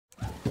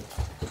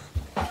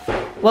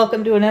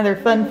Welcome to another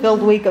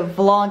fun-filled week of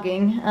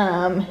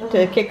vlogging.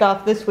 To kick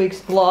off this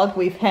week's vlog,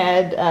 we've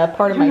had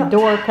part of my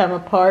door come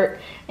apart,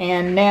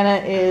 and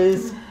Nana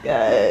is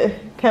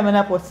coming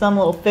up with some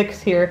little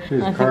fix here.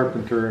 She's a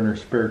carpenter in her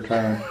spare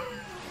time.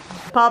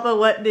 Papa,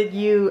 what did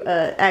you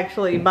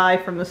actually buy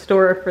from the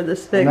store for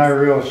this fix? I'm not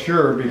real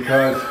sure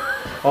because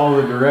all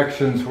the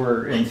directions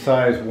were in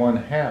size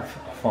 1/2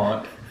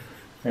 font,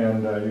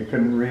 and you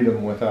couldn't read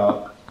them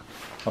without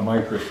a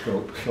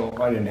microscope, so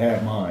I didn't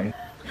have mine.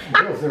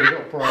 It was a real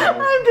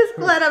problem. I'm just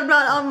glad I'm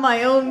not on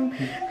my own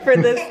for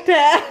this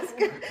task.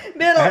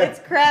 Biddle, it's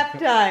craft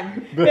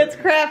time. It's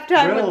craft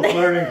time. Biddle's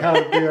learning how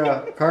to be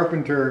a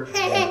carpenter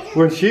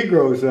when she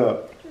grows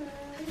up.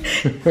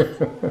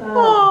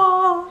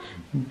 Aww.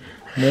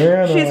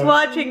 Nana. She's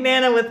watching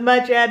Nana with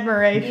much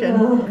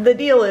admiration. The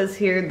deal is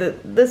here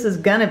that this is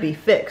gonna be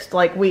fixed.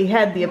 Like, we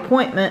had the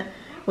appointment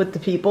with the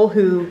people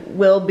who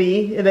will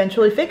be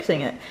eventually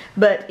fixing it.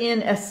 But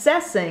in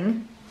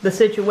assessing the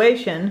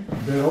situation...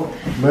 Bill,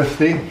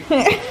 Misty,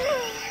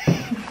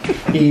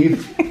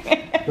 Eve,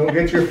 don't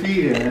get your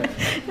feet in it.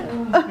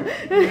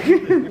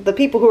 The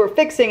people who were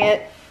fixing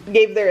it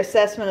gave their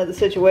assessment of the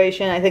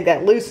situation. I think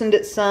that loosened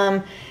it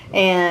some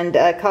and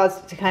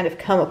caused it to kind of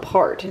come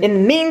apart. In the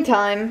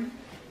meantime,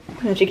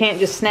 since you can't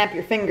just snap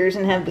your fingers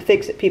and have the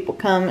fix-it people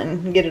come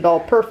and get it all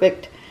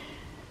perfect,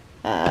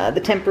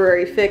 the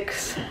temporary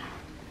fix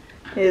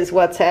is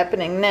what's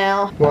happening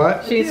now.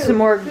 What? She needs some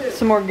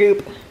more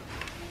goop.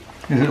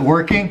 Is it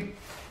working?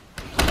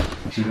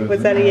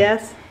 Was that a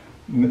yes?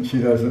 She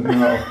doesn't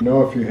know.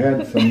 No, if you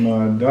had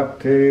some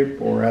duct tape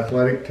or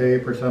athletic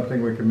tape or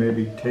something, we could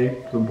maybe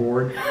tape the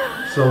board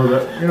so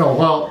that, you know,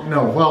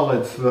 while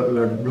it's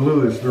the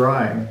glue is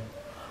drying.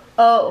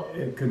 Oh.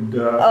 It could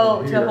to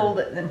hold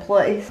it in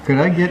place. Could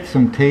I get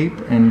some tape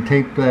and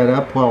tape that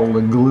up while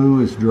the glue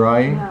is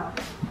drying? No.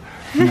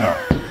 No.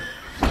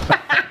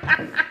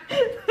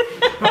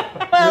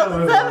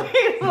 Well, some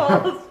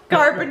people's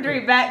carpentry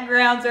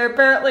backgrounds are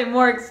apparently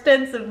more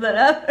extensive than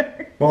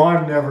others. Well,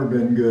 I've never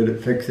been good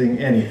at fixing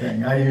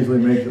anything. I usually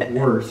make it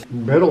worse.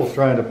 Biddle's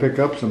trying to pick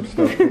up some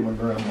stuff from my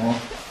grandma.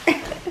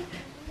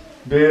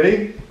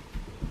 Biddy,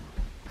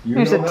 you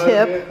Here's know a how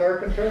tip. to be a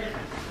carpenter?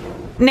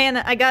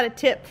 Nana, I got a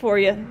tip for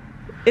you.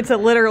 It's a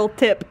literal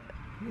tip,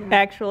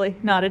 actually,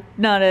 not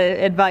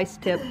a advice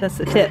tip. That's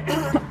a tip.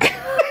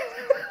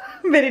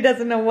 Biddy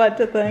doesn't know what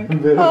to think.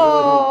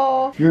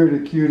 Oh, you're the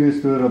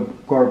cutest little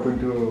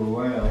carpenter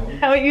around.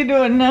 How are you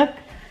doing, Nook?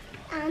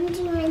 I'm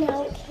doing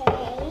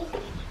okay.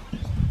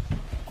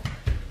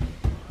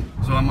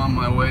 So I'm on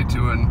my way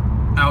to an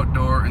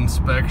outdoor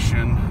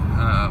inspection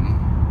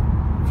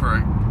for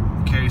a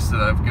case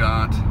that I've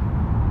got,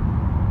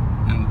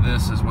 and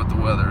this is what the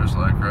weather is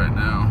like right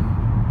now.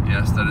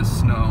 Yes, that is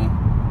snow.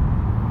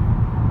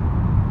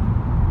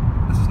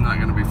 This is not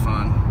going to be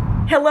fun.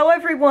 Hello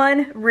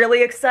everyone,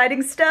 really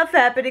exciting stuff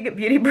happening at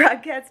Beauty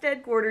Broadcast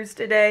headquarters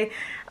today.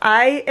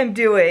 I am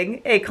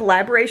doing a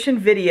collaboration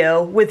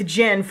video with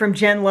Jen from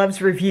Jen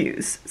Loves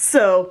Reviews.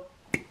 So,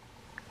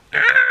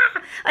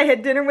 I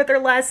had dinner with her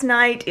last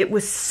night. It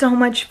was so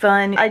much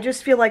fun. I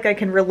just feel like I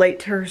can relate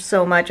to her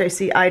so much. I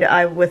see eye to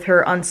eye with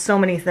her on so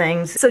many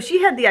things. So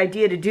she had the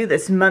idea to do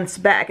this months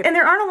back. And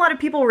there aren't a lot of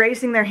people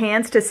raising their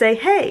hands to say,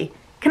 hey,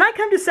 can I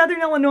come to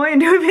Southern Illinois and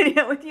do a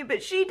video with you?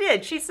 But she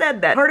did. She said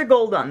that. Heart of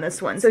gold on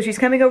this one. So she's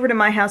coming over to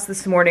my house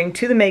this morning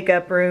to the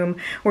makeup room.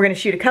 We're going to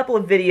shoot a couple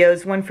of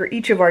videos, one for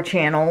each of our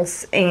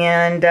channels,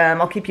 and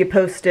I'll keep you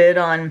posted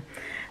on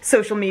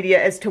social media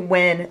as to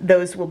when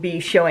those will be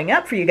showing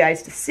up for you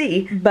guys to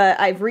see. But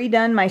I've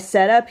redone my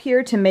setup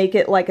here to make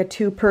it like a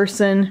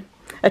two-person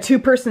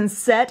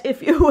set,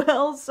 if you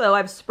will. So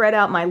I've spread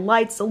out my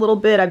lights a little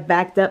bit. I've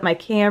backed up my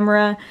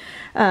camera.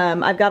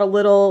 I've got a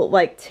little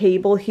like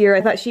table here.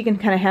 I thought she can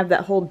kind of have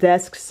that whole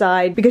desk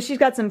side because she's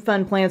got some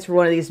fun plans for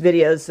one of these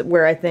videos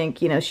where I think,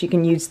 you know, she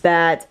can use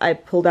that. I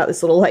pulled out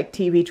this little like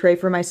TV tray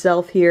for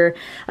myself here.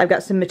 I've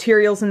got some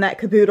materials in that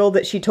caboodle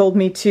that she told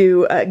me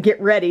to get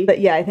ready. But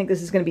yeah, I think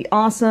this is going to be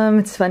awesome.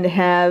 It's fun to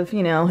have,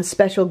 you know, a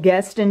special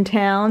guest in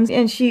town.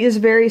 And she is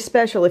very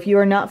special. If you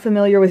are not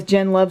familiar with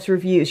Jen Loves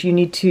Reviews, you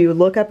need to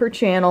look up her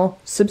channel,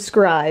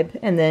 subscribe,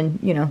 and then,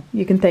 you know,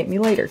 you can thank me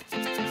later.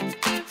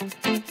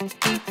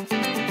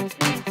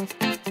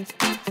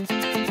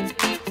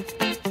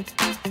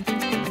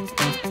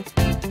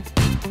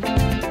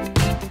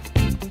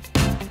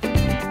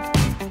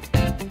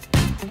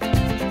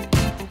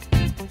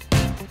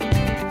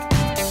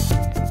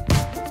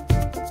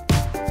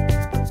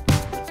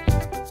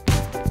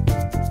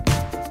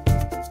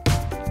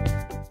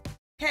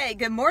 Hey,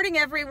 good morning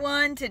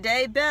everyone.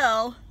 Today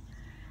Belle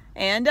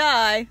and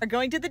I are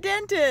going to the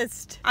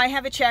dentist. I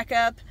have a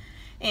checkup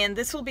and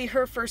this will be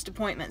her first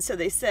appointment, so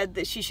they said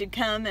that she should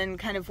come and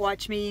kind of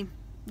watch me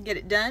get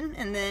it done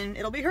and then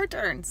it'll be her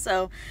turn.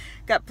 So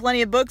got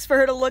plenty of books for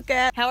her to look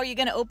at. How are you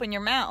going to open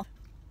your mouth?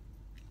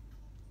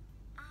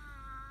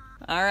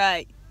 All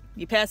right,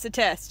 you passed the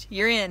test.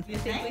 You're in.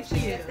 Thank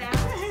you.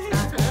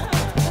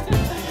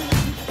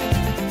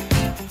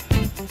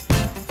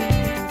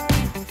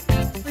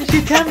 Where's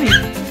your tummy?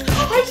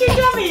 Where's your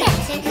tummy?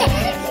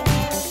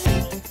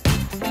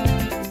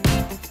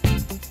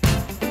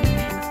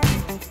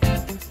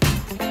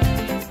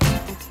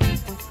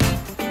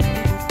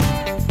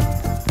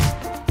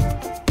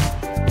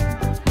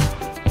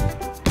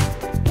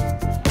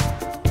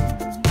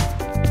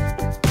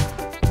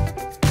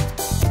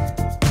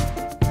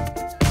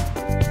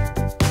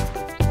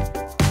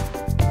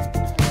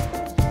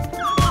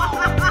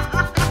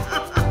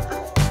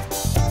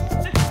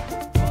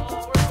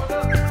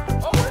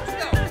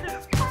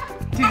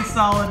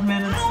 solid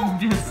minutes of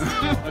just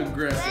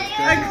Aggressive.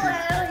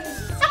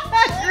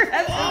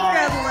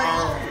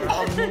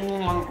 cuddling.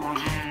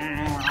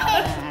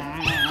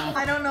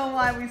 I don't know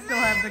why we still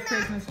have the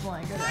Christmas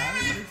blanket out.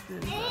 It just is.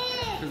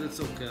 Because it's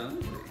so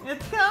comfy.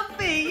 It's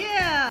comfy,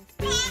 yeah.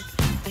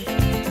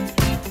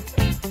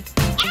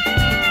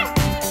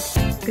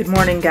 Good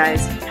morning,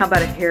 guys. How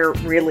about a hair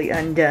really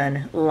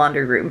undone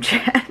laundry room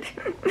chat?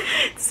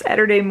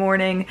 Saturday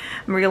morning.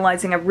 I'm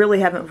realizing I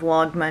really haven't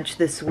vlogged much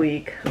this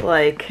week.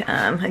 Like,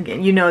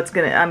 again, you know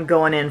I'm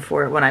going in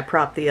for it when I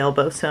prop the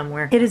elbow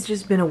somewhere. It has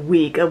just been a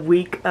week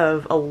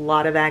of a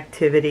lot of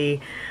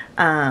activity.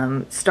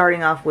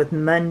 Starting off with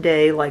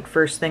Monday, like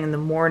first thing in the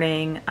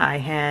morning, I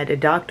had a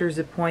doctor's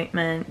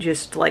appointment.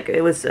 Just like,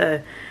 it was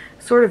a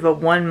sort of a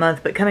 1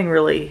 month, but coming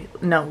really,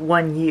 no,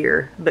 1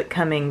 year, but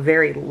coming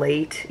very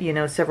late, you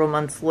know, several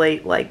months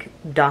late, like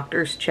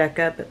doctor's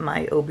checkup at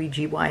my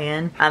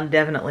OBGYN. I'm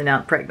definitely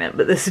not pregnant,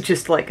 but this is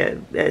just like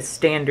a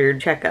standard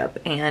checkup.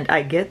 And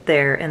I get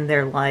there and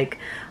they're like,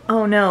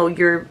 oh no,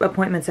 your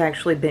appointment's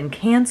actually been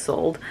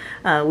canceled.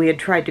 We had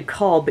tried to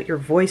call, but your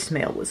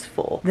voicemail was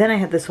full. Then I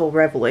had this whole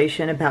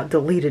revelation about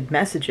deleted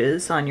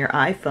messages on your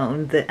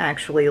iPhone that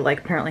actually, like,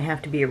 apparently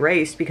have to be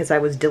erased because I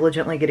was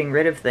diligently getting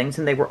rid of things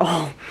and they were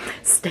all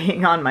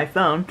staying on my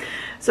phone.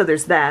 So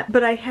there's that.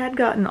 But I had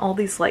gotten all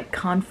these, like,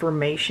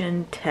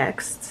 confirmation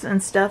texts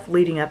and stuff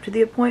leading up to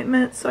the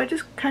appointment, so I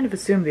just kind of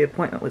assumed the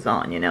appointment was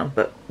on, you know,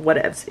 but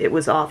whatevs. It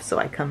was off, so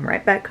I come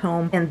right back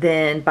home. And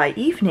then by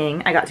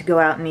evening, I got to go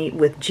out and eat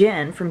with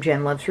Jen from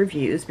Jen Loves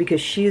Reviews because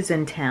she's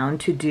in town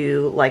to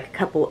do like a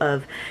couple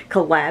of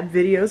collab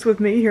videos with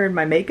me here in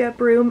my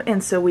makeup room,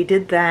 and so we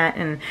did that.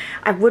 And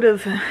I would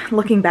have,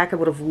 looking back, I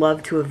would have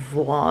loved to have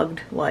vlogged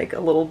like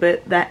a little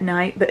bit that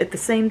night, but at the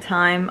same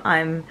time,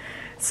 I'm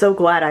so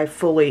glad I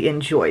fully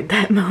enjoyed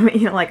that moment.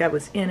 You know, like I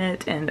was in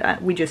it and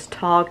we just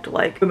talked.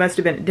 Like, we must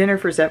have been at dinner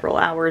for several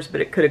hours,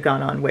 but it could have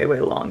gone on way,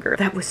 way longer.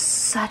 That was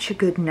such a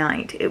good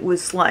night. It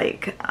was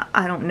like,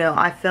 I don't know,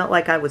 I felt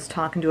like I was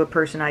talking to a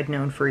person I'd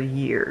known for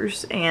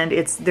years. And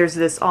there's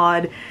this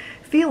odd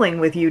feeling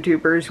with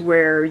YouTubers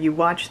where you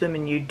watch them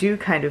and you do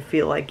kind of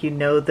feel like you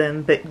know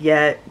them, but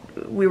yet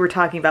we were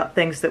talking about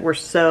things that were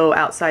so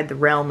outside the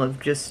realm of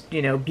just,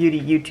 you know, beauty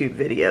YouTube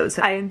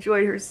videos. I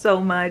enjoyed her so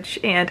much,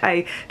 and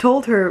I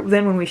told her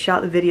then when we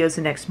shot the videos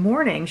the next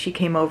morning, she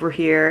came over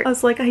here. I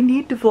was like, I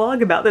need to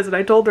vlog about this, and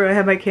I told her I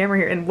have my camera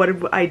here, and what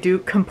did I do?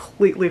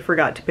 Completely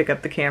forgot to pick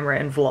up the camera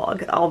and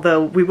vlog.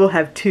 Although we will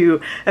have 2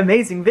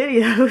 amazing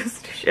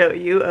videos to show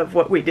you of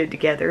what we did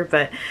together,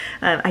 but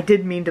I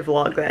did mean to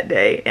vlog that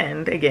day,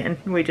 and again,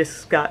 we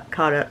just got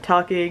caught up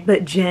talking.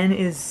 But Jen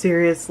is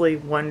seriously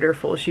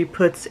wonderful. She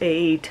puts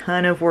a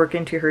ton of work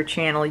into her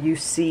channel. You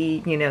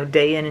see, you know,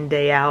 day in and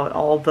day out,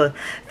 all the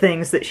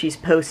things that she's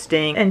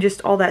posting and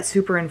just all that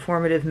super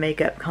informative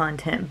makeup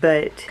content.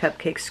 But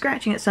Cupcake's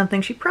scratching at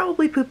something. She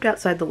probably pooped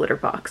outside the litter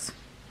box.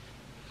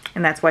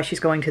 And that's why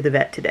she's going to the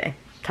vet today.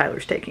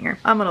 Tyler's taking her.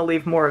 I'm gonna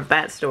leave more of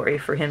that story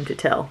for him to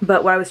tell.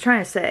 But what I was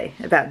trying to say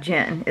about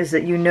Jen is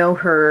that you know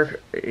her,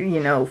 you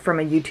know, from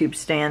a YouTube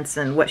stance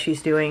and what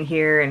she's doing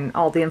here and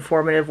all the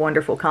informative,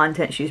 wonderful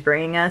content she's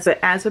bringing us. But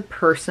as a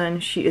person,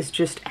 she is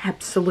just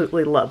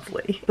absolutely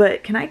lovely.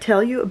 But can I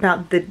tell you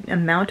about the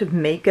amount of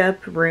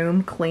makeup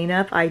room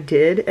cleanup I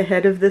did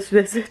ahead of this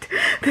visit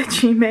that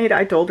she made?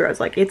 I told her, I was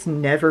like, it's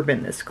never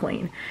been this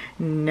clean.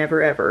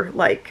 Never ever.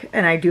 Like,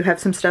 and I do have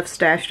some stuff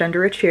stashed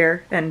under a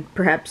chair and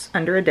perhaps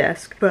under a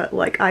desk. But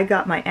like, I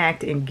got my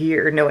act in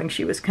gear knowing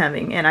she was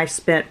coming, and I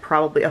spent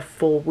probably a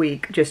full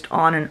week just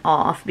on and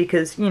off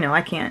because, you know,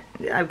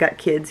 I've got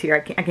kids here. I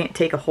can't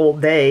take a whole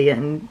day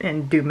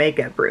and do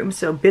makeup room.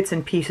 So bits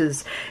and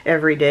pieces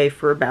every day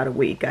for about a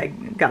week. I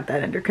got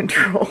that under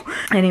control.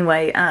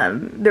 Anyway,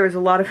 there was a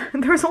lot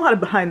of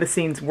behind the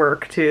scenes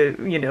work to,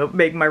 you know,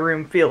 make my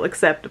room feel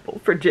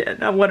acceptable for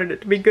Jen. I wanted it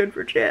to be good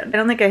for Jen. I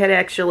don't think I had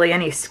actually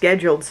any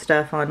scheduled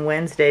stuff on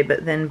Wednesday,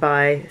 but then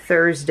by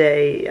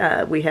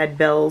Thursday, we had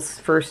Belle's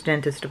first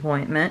dentist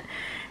appointment,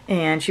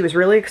 and she was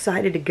really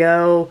excited to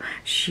go.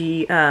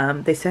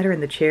 They set her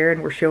in the chair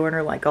and were showing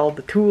her like all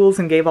the tools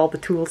and gave all the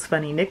tools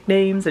funny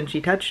nicknames, and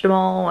she touched them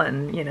all,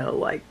 and you know,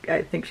 like,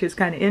 I think she was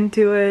kind of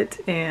into it.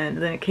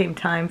 And then it came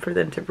time for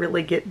them to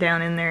really get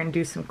down in there and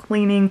do some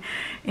cleaning,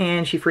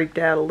 and she freaked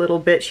out a little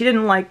bit. She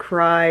didn't like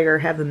cry or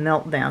have a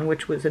meltdown,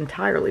 which was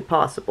entirely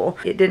possible.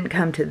 It didn't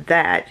come to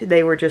that.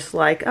 They were just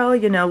like, oh,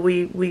 you know,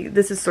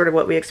 this is sort of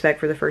what we expect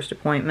for the first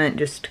appointment,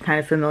 just to kind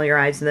of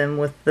familiarize them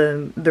with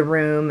the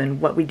room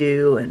and what we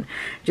do, and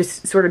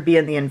just sort of be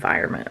in the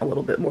environment a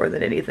little bit more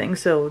than anything.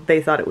 So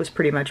they thought it was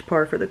pretty much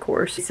par for the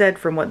course. She said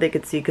from what they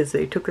could see, because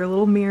they took their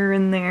little mirror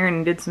in there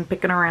and did some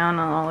picking around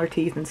on all her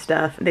teeth and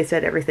stuff, they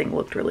said everything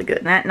looked really good.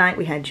 And that night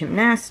we had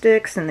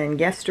gymnastics, and then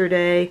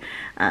yesterday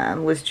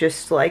was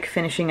just like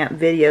finishing up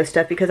video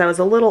stuff because I was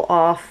a little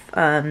off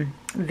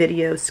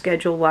video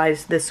schedule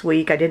wise this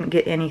week. I didn't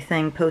get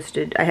anything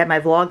posted. I had my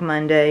vlog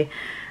Monday.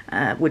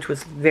 which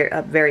was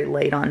very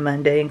late on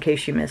Monday, in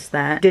case you missed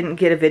that. Didn't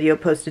get a video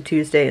posted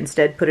Tuesday,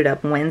 instead put it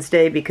up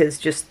Wednesday because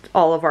just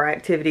all of our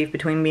activity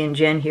between me and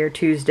Jen here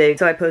Tuesday.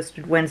 So I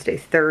posted Wednesday,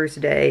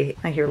 Thursday.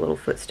 I hear little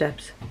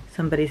footsteps.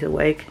 Somebody's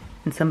awake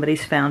and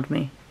somebody's found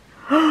me.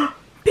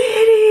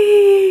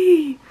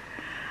 Biddy!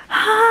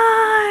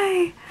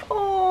 Hi!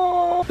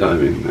 Oh! I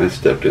mean, I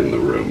stepped in the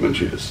room and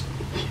she just...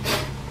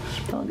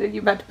 Oh, good.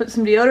 You about to put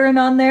some deodorant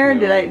on there?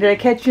 No. Did I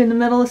catch you in the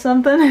middle of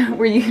something?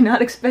 Were you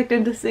not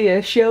expecting to see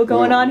a show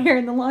going on here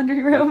in the laundry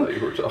I room? thought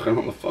you were talking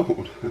on the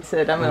phone.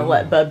 Said I'm gonna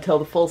let Bub tell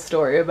the full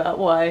story about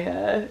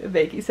why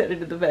Bakey's headed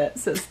to the vet.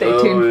 So stay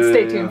tuned.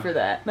 Stay tuned for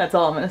that. That's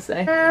all I'm gonna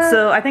say.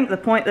 So I think the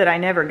point that I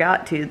never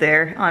got to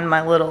there on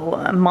my little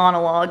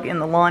monologue in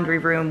the laundry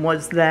room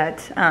was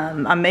that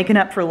I'm making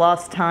up for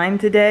lost time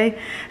today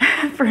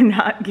for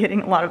not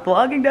getting a lot of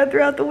vlogging done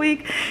throughout the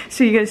week.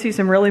 So you're gonna see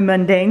some really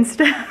mundane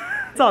stuff.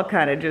 It's all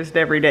kind of just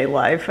everyday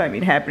life. I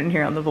mean, happening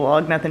here on the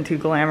vlog, nothing too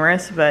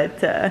glamorous, but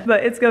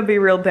it's gonna be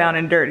real down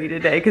and dirty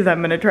today because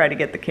I'm gonna try to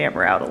get the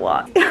camera out a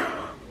lot.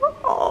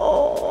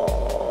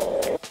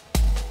 Oh.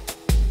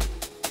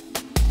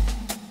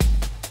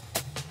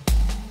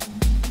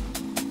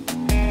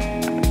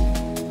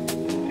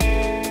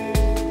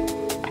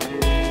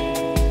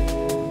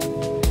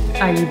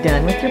 Are you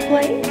done with your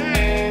plate?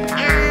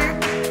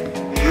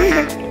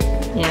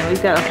 Yeah,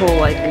 we've got a whole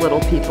like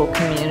little people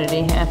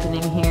community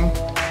happening here.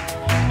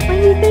 What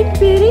do you think,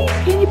 Biddy?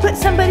 Can you put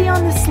somebody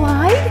on the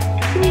slide?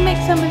 Can you make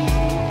somebody?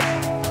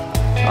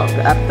 I'll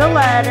go up the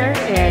ladder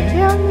and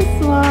down the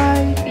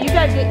slide. You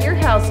gotta get your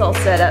house all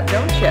set up,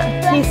 don't you?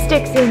 He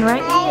sticks in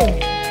right here.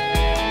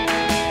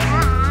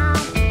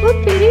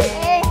 Look, Biddy.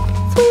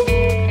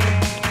 Swing,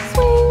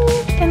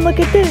 swing. And look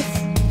at this.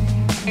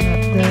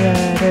 Up the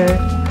ladder.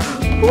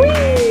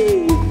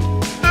 Whee!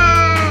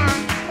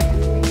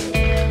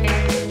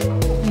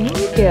 There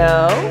you go.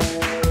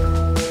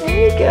 There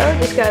you go,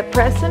 just gotta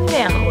press them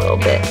down a little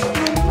bit.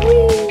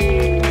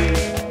 Whee!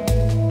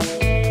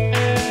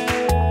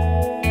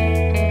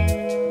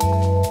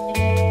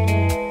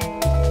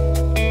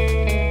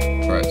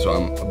 Alright, so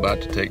I'm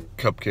about to take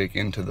Cupcake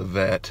into the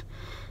vet.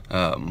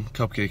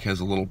 Cupcake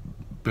has a little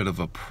bit of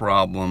a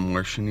problem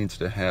where she needs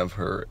to have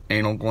her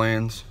anal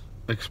glands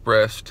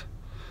expressed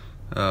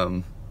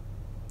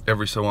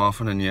every so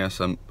often, and yes,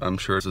 I'm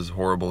sure it's as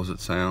horrible as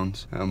it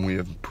sounds. We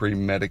have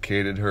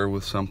pre-medicated her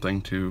with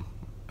something to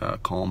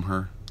calm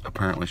her.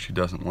 Apparently she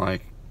doesn't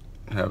like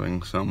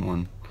having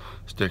someone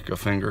stick a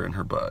finger in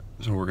her butt.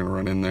 So we're gonna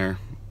run in there.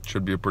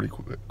 Should be a pretty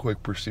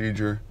quick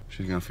procedure.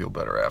 She's gonna feel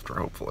better after,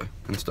 hopefully,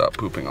 and stop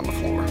pooping on the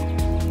floor.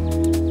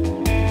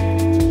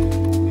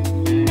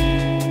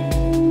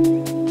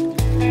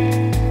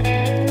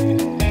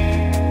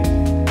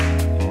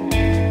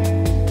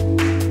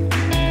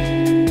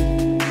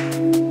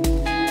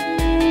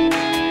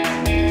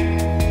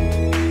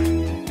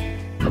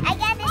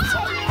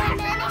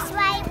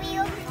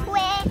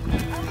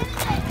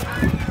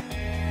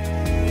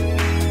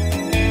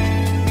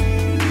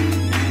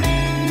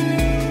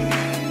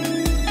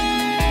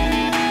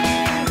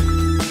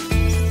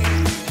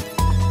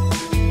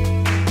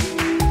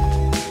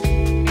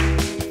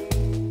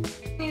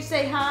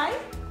 Say hi.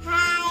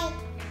 Hi.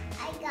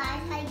 Hi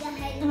guys. Hi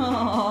guys.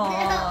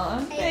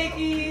 Aww,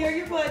 Bakey, are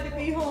you glad to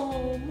be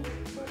home?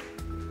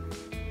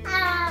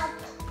 Hi.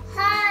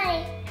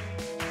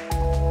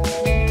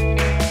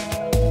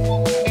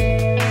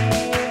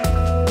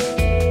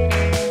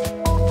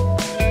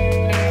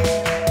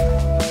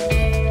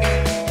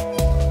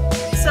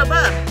 So,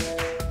 Bub,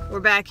 we're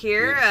back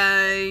here.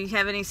 You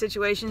have any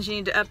situations you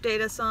need to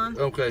update us on?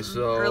 Okay,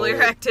 so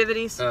Earlier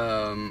activities?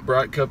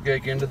 Brought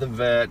Cupcake into the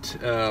vet.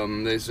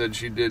 They said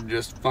she did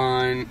just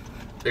fine,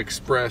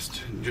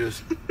 expressed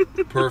just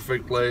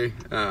perfectly.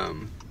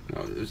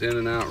 It was in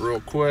and out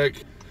real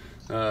quick.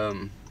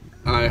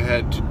 I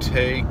had to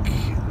take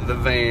the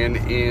van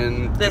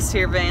in This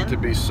here van? to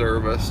be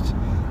serviced,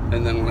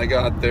 and then when I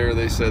got there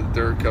they said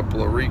there are a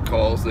couple of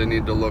recalls they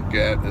need to look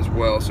at as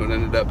well, so it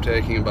ended up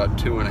taking about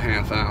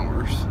 2.5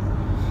 hours.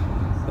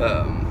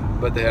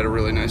 But they had a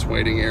really nice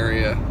waiting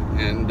area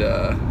and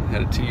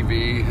had a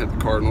TV, had the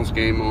Cardinals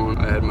game on.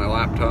 I had my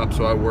laptop,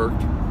 so I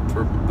worked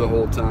for the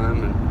whole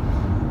time,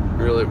 and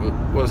really it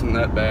wasn't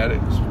that bad.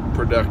 It was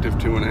productive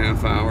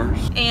 2.5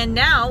 hours. And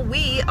now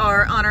we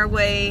are on our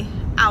way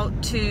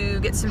out to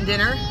get some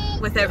dinner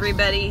with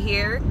everybody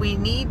here. We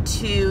need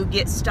to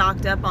get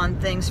stocked up on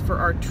things for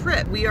our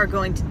trip. We are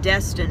going to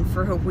Destin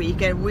for a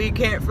week and we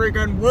can't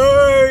freaking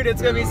wait.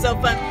 It's gonna be so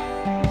fun.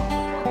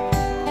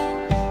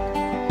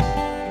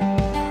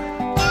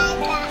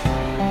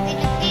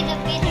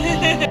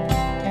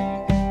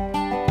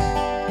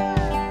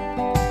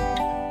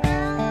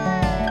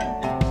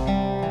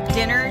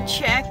 Dinner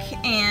check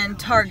and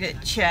Target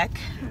check.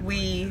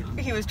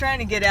 He was trying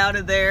to get out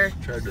of there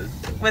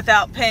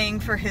without paying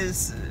for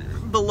his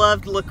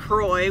beloved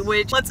LaCroix,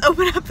 which, let's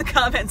open up the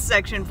comments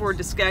section for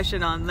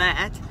discussion on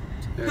that.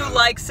 Yeah. Who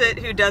likes it,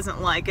 who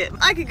doesn't like it.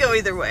 I could go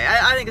either way.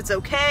 I think it's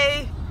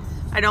okay.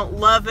 I don't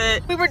love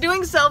it. We were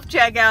doing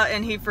self-checkout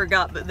and he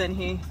forgot, but then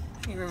he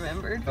He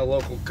remembered. A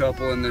local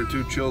couple and their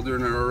 2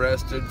 children are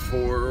arrested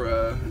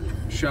for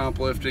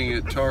shoplifting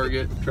at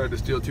Target. Tried to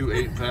steal 2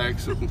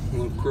 8-packs of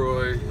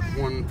LaCroix,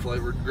 1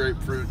 flavored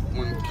grapefruit,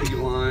 1 key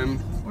lime.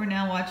 We're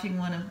now watching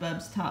one of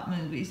Bub's top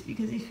movies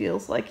because he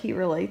feels like he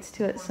relates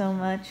to it so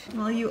much.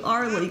 Well, you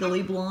are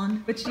Legally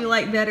Blonde. Which do you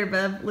like better,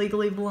 Bub?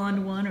 Legally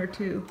Blonde 1 or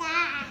 2?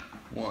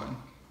 1.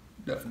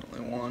 Definitely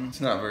 1. It's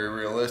not very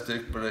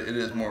realistic, but it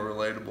is more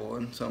relatable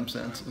in some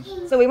senses.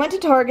 So we went to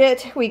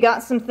Target. We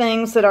got some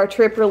things that are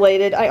trip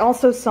related. I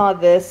also saw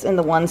this in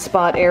the One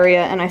Spot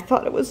area and I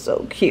thought it was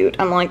so cute.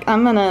 I'm like,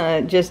 I'm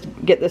gonna just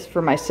get this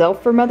for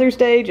myself for Mother's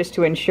Day just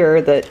to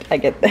ensure that I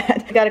get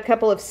that. I got a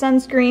couple of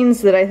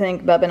sunscreens that I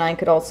think Bub and I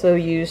could also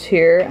use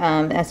here.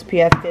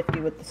 SPF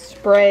 50 with the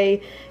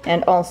spray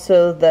and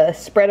also the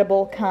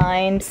spreadable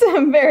kind.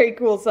 Some very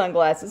cool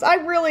sunglasses. I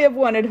really have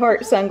wanted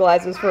heart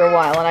sunglasses for a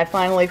while and I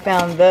finally found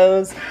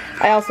those.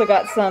 I also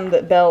got some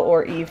that Belle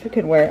or Eve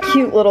could wear.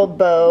 Cute little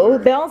bow.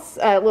 Belle's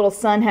little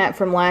sun hat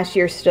from last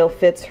year still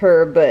fits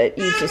her, but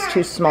Eve's is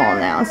too small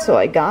now, so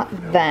I got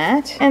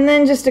that. And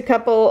then just a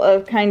couple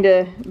of kind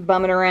of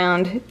bumming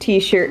around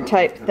t-shirt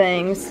type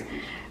things.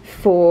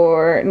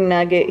 For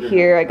Nugget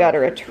here, I got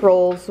her a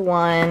Trolls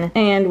one,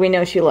 and we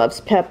know she loves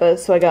Peppa,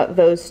 so I got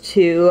those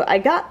 2. I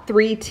got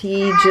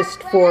 3T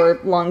just for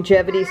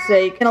longevity's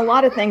sake, and a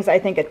lot of things I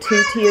think a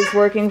 2T is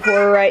working for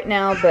her right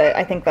now, but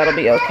I think that'll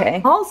be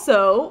okay.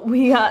 Also,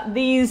 we got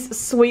these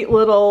sweet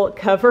little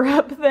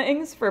cover-up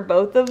things for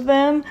both of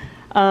them.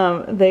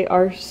 They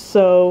are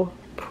so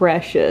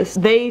precious.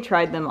 They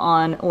tried them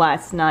on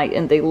last night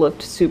and they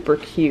looked super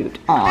cute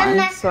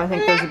on, so I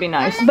think those would be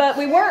nice. But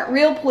we weren't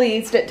real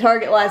pleased at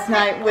Target last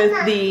night with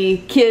the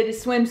kid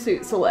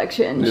swimsuit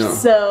selection. Yeah.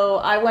 So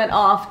I went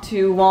off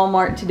to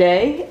Walmart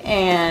today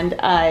and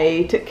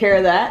I took care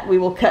of that. We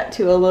will cut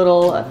to a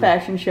little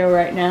fashion show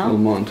right now. A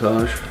little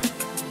montage.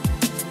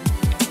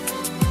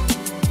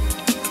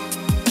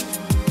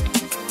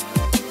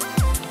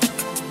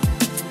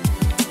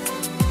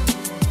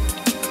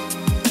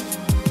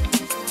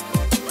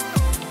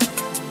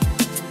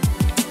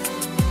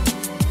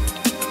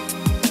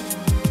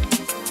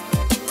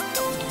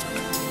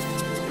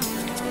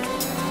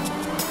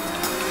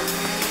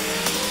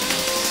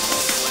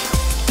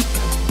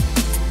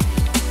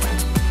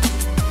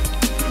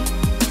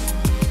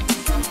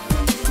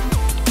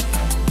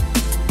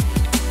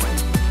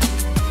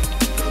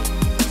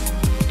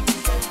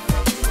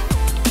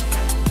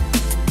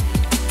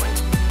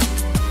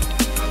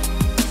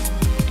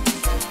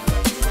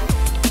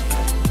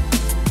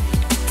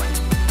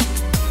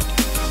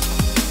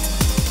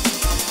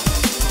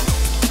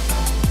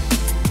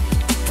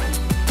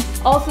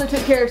 Also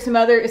took care of some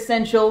other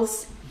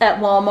essentials at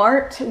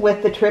Walmart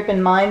with the trip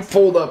in mind.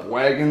 Fold up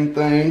wagon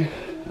thing.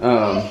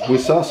 We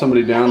saw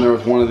somebody down there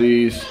with one of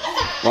these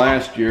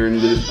last year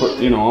and just put,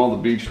 you know, all the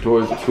beach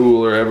toys, the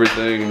cooler,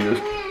 everything, and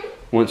just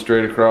went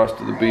straight across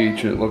to the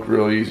beach, and it looked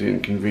real easy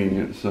and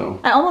convenient, so.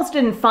 I almost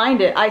didn't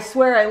find it. I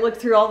swear I looked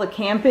through all the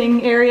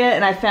camping area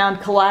and I found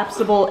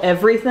collapsible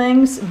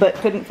everythings, but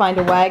couldn't find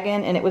a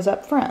wagon, and it was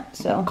up front,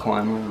 so.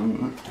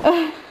 Climb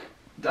around.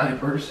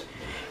 Diapers.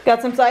 Got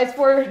some size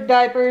 4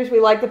 diapers. We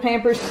like the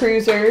Pampers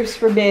Cruisers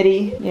for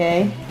Biddy.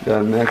 Yay.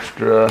 Got an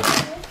extra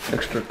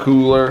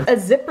cooler. A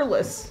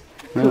zipperless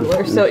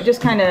cooler, so it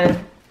just kind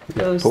of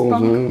goes pulls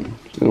out. A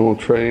little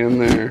tray in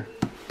there.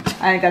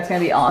 I think that's going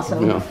to be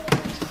awesome. Yeah.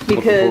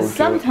 Because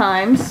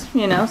sometimes,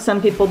 you know,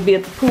 some people be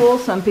at the pool,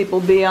 some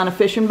people be on a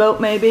fishing boat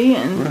maybe,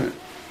 and right.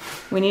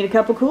 We need a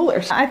couple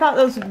coolers. I thought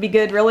those would be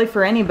good really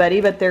for anybody,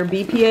 but they're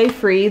BPA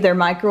free, they're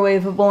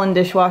microwavable and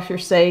dishwasher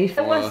safe.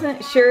 I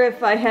wasn't sure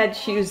if I had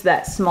shoes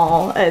that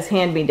small as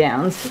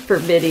hand-me-downs for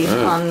Biddy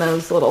on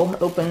those little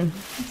open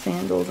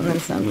sandals, and then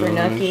some for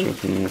Nucky.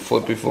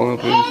 Flippy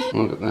floppies.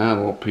 Look at that,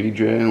 little PJ,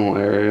 little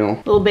Ariel.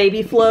 Little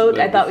baby float.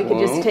 I thought we could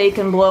just take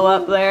and blow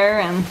up there.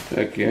 And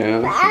heck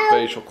yeah, some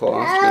facial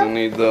cloths, gonna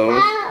need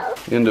those.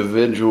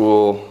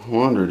 Individual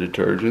laundry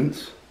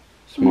detergents.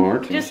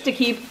 Smart. Just to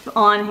keep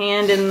on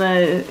hand in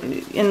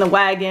the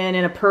wagon,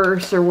 in a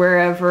purse, or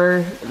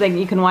wherever. Like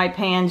you can wipe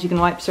hands, you can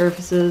wipe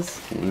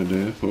surfaces. I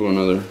do. Ooh,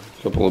 another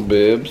couple of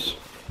bibs.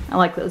 I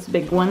like those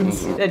big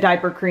ones. A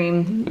diaper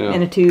cream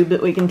in a tube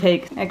that we can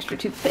take. Extra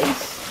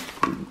toothpaste.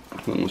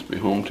 That must be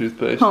home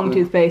toothpaste. Home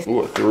toothpaste. Ooh,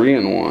 a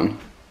 3-in-1.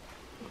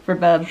 For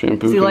Bub.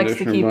 Shampoo, he likes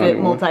to keep it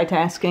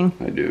multitasking.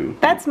 I do.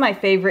 That's my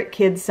favorite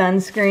kid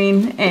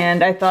sunscreen,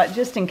 and I thought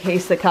just in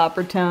case the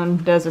copper tone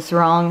does us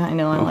wrong, I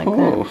know I like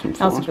that.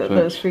 I also put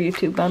those for you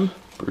too, Bub.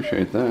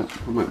 Appreciate that.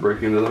 I might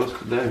break into those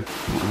today.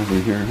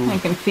 I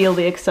can feel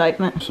the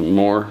excitement. Some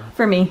more.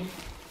 For me.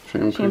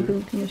 Shampoo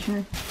and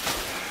conditioner.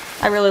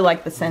 I really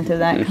like the scent of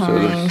that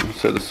kind.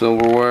 Set of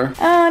silverware.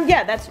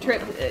 Yeah, that's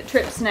trip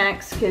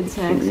snacks, kid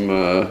snacks.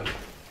 Some,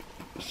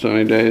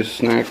 Sunny Days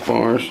snack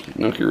bars.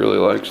 Nucky really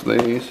likes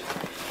these.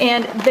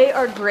 And they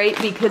are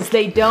great because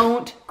they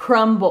don't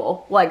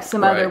crumble like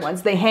some other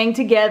ones. They hang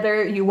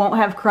together. You won't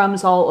have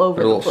crumbs all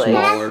over the place. They're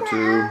a little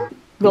smaller too.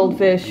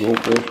 Goldfish.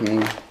 Goldfish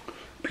and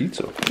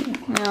pizza.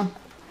 Yeah.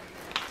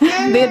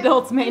 The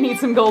adults may need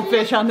some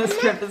goldfish on this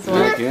trip as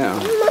well. Heck yeah.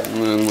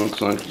 And then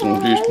looks like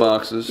some juice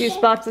boxes. Juice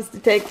boxes to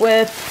take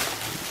with.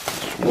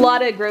 A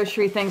lot of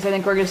grocery things I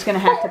think we're just going to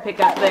have to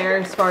pick up there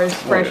as far as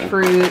fresh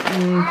fruit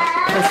and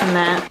this and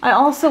that. I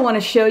also want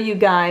to show you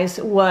guys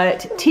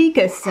what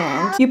Tikaa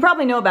sent. You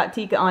probably know about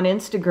Tikaa on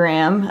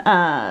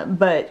Instagram,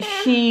 but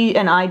she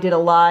and I did a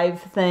live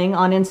thing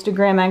on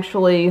Instagram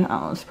actually, it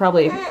was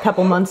probably a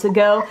couple months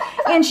ago,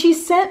 and she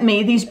sent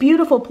me these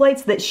beautiful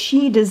plates that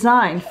she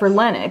designed for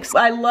Lenox.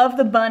 I love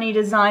the bunny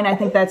design. I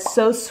think that's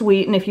so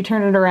sweet, and if you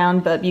turn it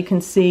around, Bub, you can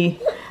see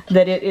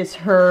that it is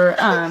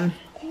her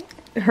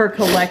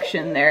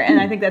collection there, and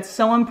I think that's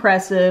so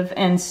impressive,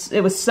 and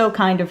it was so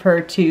kind of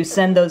her to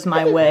send those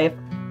my way.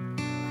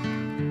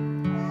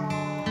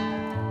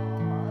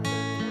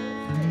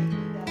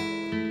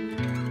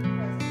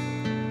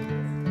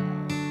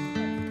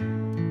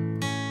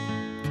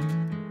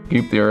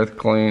 Keep the earth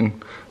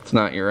clean. It's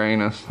not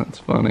Uranus. That's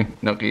funny.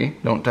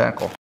 Nookie, don't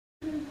tackle.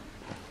 You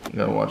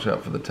gotta watch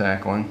out for the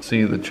tackling.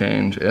 See the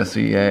change,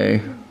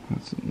 SEA.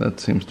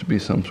 That seems to be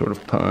some sort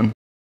of pun.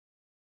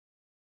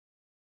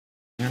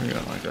 Here we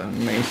got like a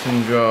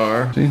mason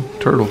jar. See,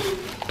 turtles.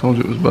 Told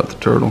you it was about the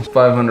turtles.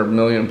 500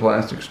 million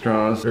plastic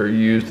straws are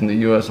used in the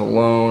US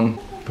alone.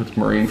 Puts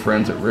marine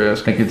friends at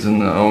risk. Like it's in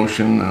the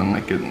ocean and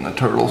like it in the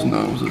turtles'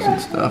 noses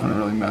and stuff, and it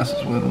really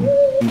messes with them.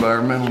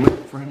 Environmentally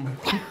friendly.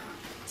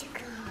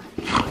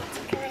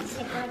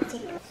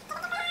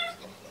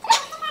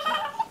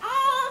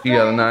 You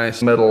got a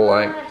nice metal,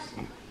 like,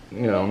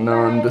 you know,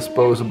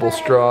 non-disposable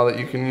straw that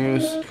you can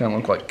use. Kind of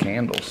look like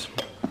candles.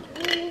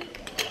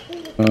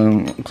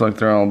 Looks like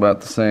they're all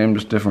about the same,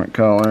 just different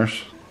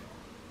colors.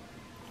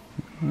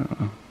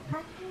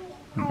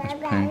 Nice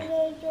pink.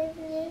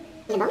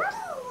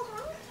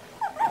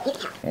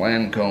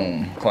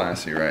 Lancome,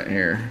 classy right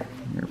here.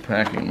 Your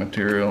packing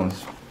material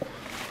is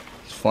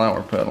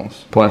flower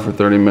petals. Apply for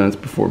 30 minutes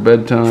before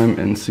bedtime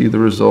and see the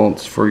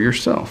results for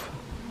yourself.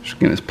 Your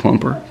skin is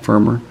plumper,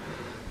 firmer,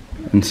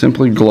 and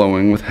simply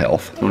glowing with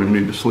health. Don't even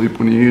need to sleep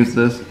when you use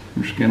this.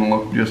 Your skin will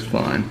look just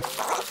fine.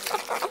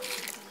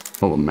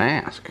 Oh, a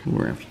mask. We're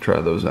gonna have to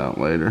try those out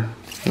later.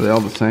 Are they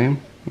all the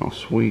same? Oh,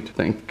 sweet. I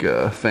think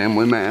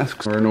family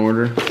masks are in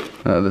order.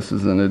 This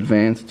is an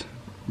advanced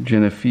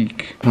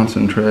Genifique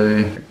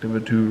concentrate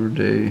activateur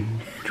de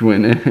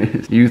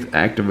joints. Youth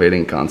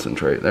activating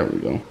concentrate. There we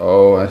go.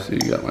 Oh, I see.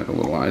 You got like a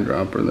little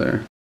eyedropper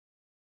there.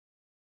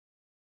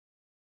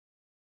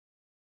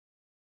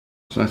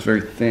 So that's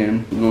very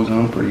thin. It goes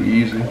on pretty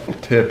easy.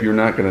 Tip, you're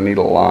not gonna need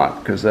a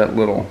lot because that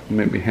little,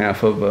 maybe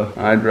half of a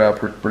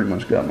eyedropper pretty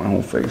much got my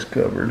whole face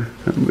covered.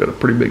 I've got a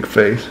pretty big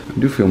face. I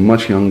do feel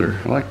much younger.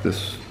 I like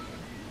this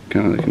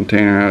kind of the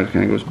container, how it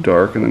kind of goes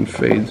dark and then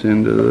fades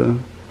into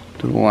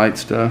the light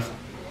stuff.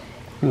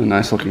 Really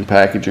nice looking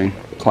packaging.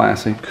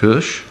 Classy.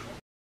 Kush.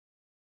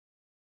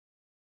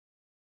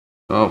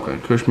 Okay,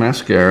 Kush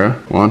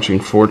mascara, launching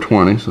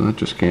 4/20, so that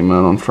just came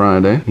out on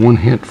Friday. One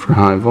hit for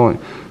high volume.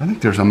 I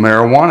think there's a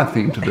marijuana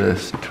theme to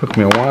this. It took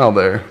me a while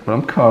there, but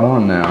I'm caught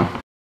on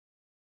now.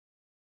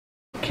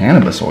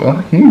 Cannabis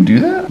oil? Can you do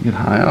that? Get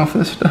high off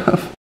this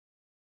stuff?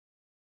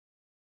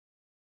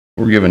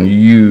 We're giving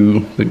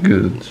you the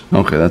goods.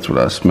 Okay, that's what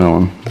I was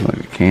smelling. Like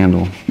a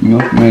candle.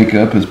 Milk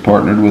Makeup has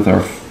partnered with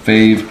our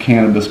fave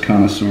cannabis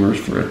connoisseurs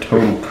for a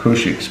total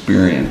Kush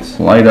experience.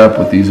 Light up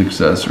with these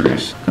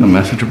accessories. What kind of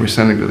message are we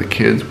sending to the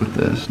kids with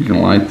this? You can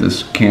light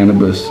this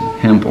cannabis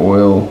hemp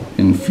oil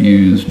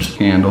infused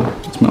candle.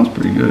 It smells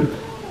pretty good.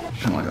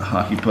 Kind of like a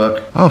hockey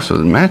puck. Oh, so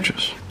it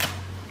matches.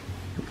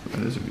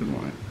 That is a good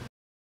light.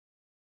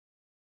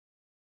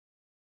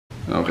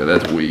 Okay,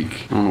 that's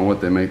weak. I don't know what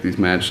they make these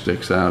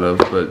matchsticks out of,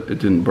 but it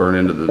didn't burn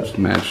into the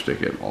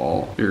matchstick at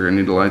all. You're gonna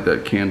need to light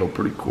that candle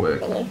pretty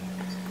quick.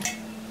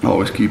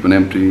 Always keep an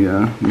empty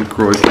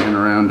LaCroix can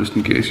around just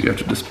in case you have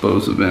to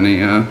dispose of any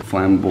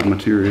flammable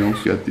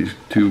materials. You got these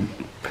two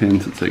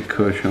pins that say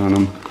Kush on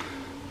them.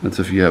 That's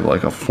if you have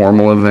like a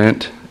formal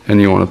event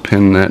and you want to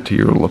pin that to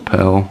your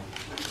lapel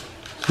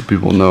so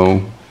people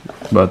know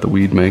about the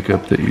weed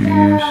makeup that you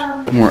use.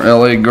 More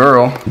LA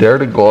Girl. Dare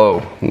to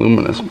Glow.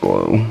 Luminous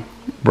glow.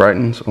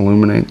 Brightens,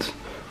 illuminates,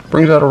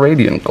 brings out a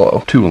radiant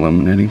glow. 2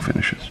 illuminating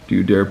finishes. Do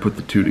you dare put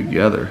the 2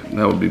 together?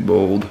 That would be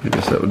bold. I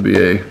guess that would be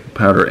a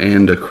powder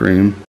and a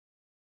cream.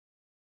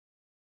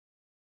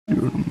 What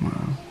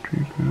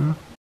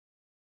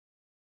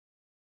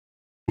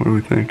do we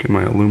think? Am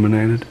I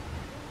illuminated?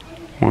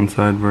 One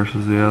side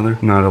versus the other?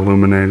 Not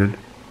illuminated.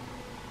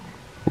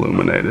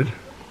 Illuminated.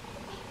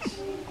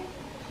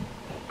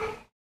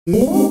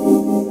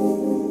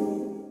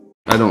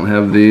 I don't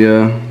have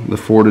the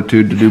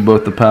fortitude to do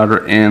both the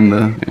powder and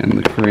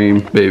the cream.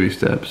 Baby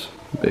steps.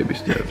 Baby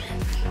steps.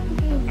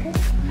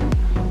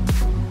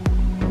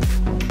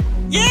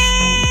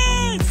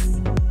 Yes!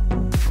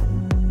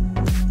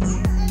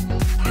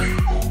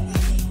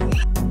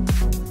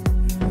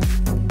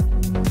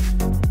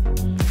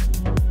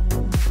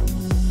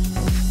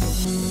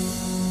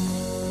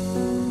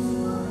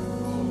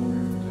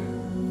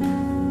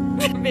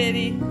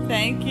 Biddy,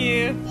 thank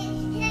you.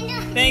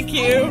 Thank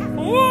you.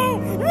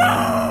 Woo!